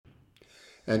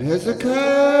And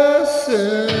Hezekiah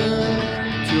sent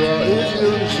to all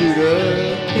Israel and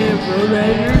Judah, and wrote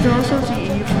letters also to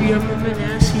Ephraim and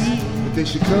Manasseh, that they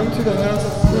should come to the house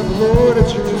of the Lord at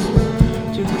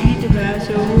Jerusalem, to keep the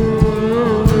passover,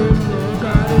 Lord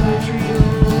God of Israel.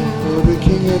 for the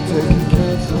king had taken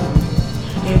counsel,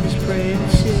 And his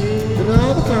princes, and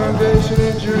all the congregation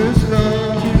in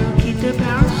Jerusalem, to keep the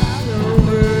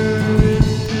passover in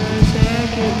the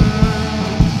second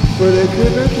month. for they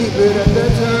could not keep it at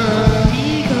that time,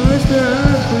 Because the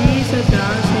priests had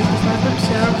not sanctified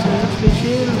themselves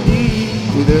sufficiently.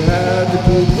 neither had the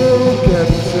people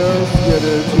gathered themselves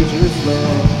together to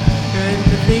Jerusalem. And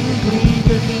the thing pleased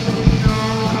the king in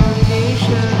all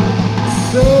congregation.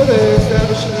 So they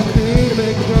established a decree to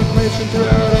make a proclamation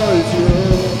throughout all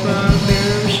Israel, From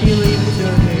Beersheba to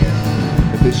Hezekiah,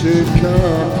 that they should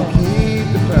come to keep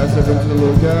the Passover to the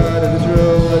Lord God of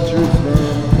Israel at Jerusalem.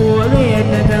 for they had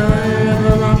not done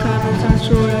of a long time and time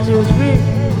short as it was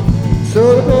written. So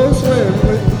the post went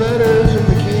with letters from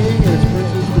the king and his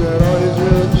princes throughout all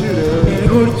Israel and Judah, And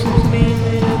according to the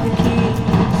commandment of the king,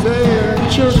 saying, the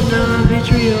children of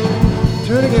Israel,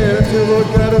 turn again to the Lord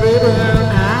God of Abraham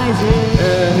Isaac,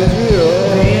 and Israel,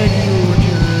 and you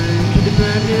return to the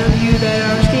remnant of you that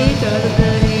are escaped out of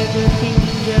the hands of the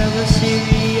kings of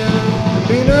Assyria, and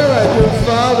be not like your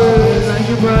fathers, like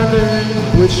your brothers,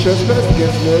 which trespassed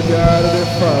against the Lord God of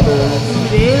their fathers. who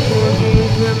therefore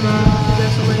gave them up to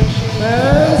desolation.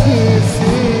 As you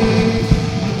see,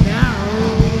 Now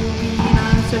be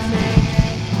not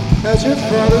stiffnecked, as your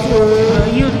fathers were,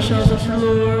 but yield yourselves unto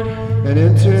the Lord, and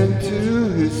enter into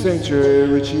his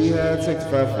sanctuary which he had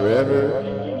sanctified forever,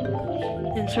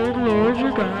 and serve the Lord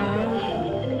your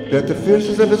God, that the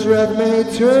fierceness of his wrath may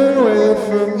turn away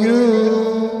from you.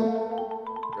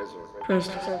 Praise the Lord. Praise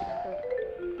the Lord.